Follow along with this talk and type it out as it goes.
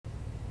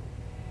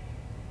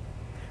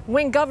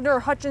When Governor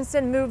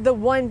Hutchinson moved the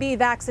 1B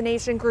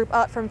vaccination group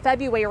up from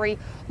February,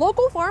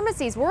 local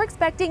pharmacies were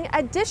expecting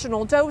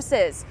additional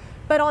doses.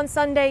 But on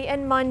Sunday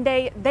and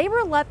Monday, they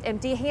were left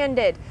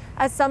empty-handed,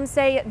 as some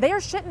say their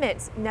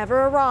shipments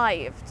never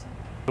arrived.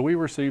 We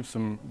received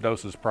some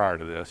doses prior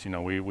to this.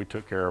 We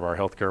took care of our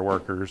healthcare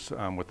workers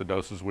with the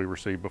doses we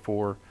received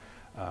before.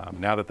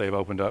 Now that they've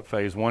opened up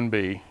phase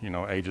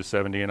 1B, ages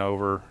 70 and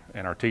over,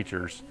 and our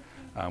teachers,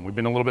 we've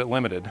been a little bit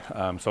limited.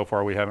 So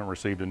far we haven't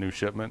received a new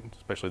shipment,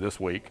 especially this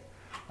week.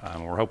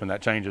 We're hoping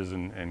that changes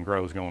and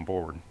grows going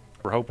forward.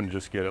 We're hoping to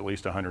just get at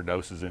least 100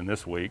 doses in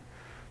this week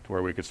to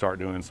where we could start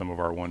doing some of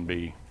our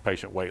 1B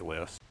patient wait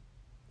lists.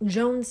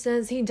 Jones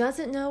says he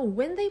doesn't know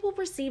when they will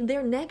receive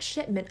their next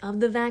shipment of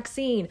the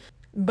vaccine,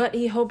 but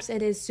he hopes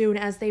it is soon,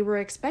 as they were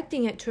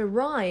expecting it to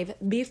arrive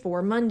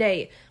before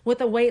Monday.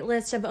 With a wait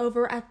list of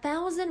over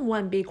 1,000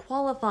 1B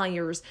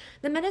qualifiers,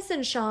 the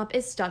medicine shop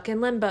is stuck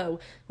in limbo.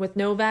 With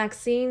no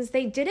vaccines,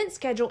 they didn't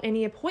schedule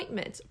any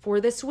appointments for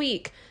this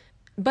week,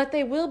 but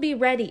they will be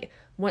ready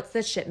once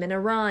the shipment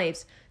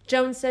arrives.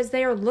 Jones says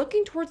they are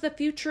looking towards the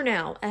future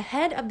now,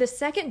 ahead of the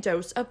second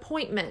dose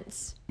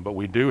appointments. But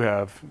we do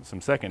have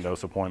some second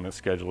dose appointments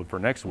scheduled for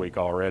next week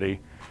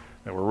already,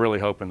 that we're really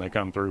hoping they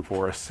come through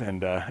for us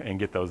and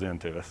get those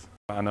into us.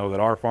 I know that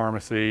our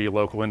pharmacy,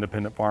 local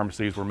independent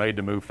pharmacies, were made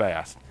to move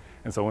fast.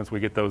 And so once we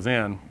get those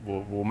in,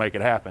 we'll make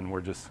it happen.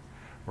 We're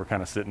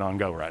kind of sitting on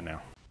go right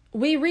now.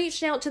 We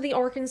reached out to the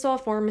Arkansas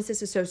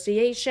Pharmacists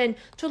Association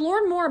to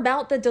learn more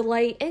about the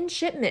delay in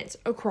shipments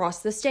across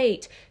the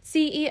state.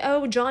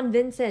 CEO John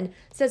Vinson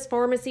says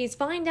pharmacies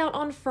find out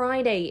on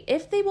Friday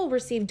if they will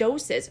receive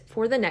doses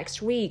for the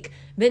next week.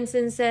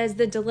 Vinson says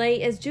the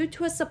delay is due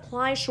to a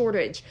supply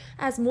shortage,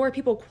 as more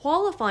people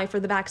qualify for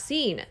the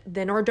vaccine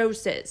than are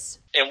doses.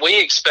 And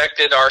we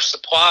expected our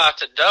supply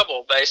to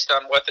double based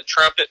on what the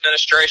Trump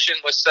administration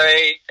was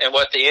saying and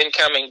what the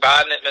incoming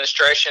Biden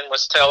administration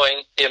was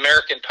telling the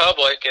American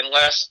public. And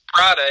last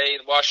Friday,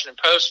 the Washington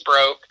Post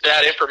broke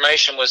that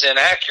information was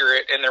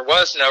inaccurate and there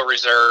was no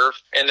reserve.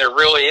 And there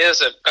really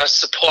is a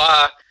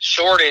supply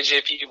shortage,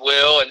 if you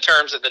will, in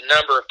terms of the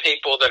number of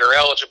people that are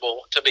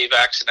eligible to be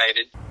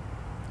vaccinated.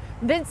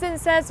 Vinson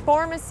says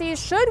pharmacies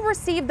should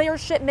receive their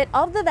shipment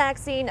of the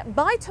vaccine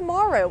by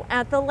tomorrow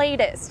at the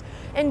latest.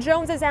 And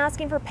Jones is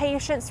asking for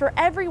patience for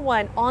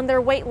everyone on their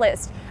wait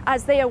list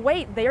as they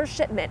await their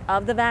shipment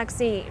of the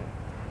vaccine.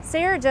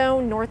 Sarah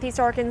Doan, Northeast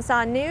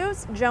Arkansas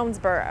News,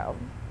 Jonesboro.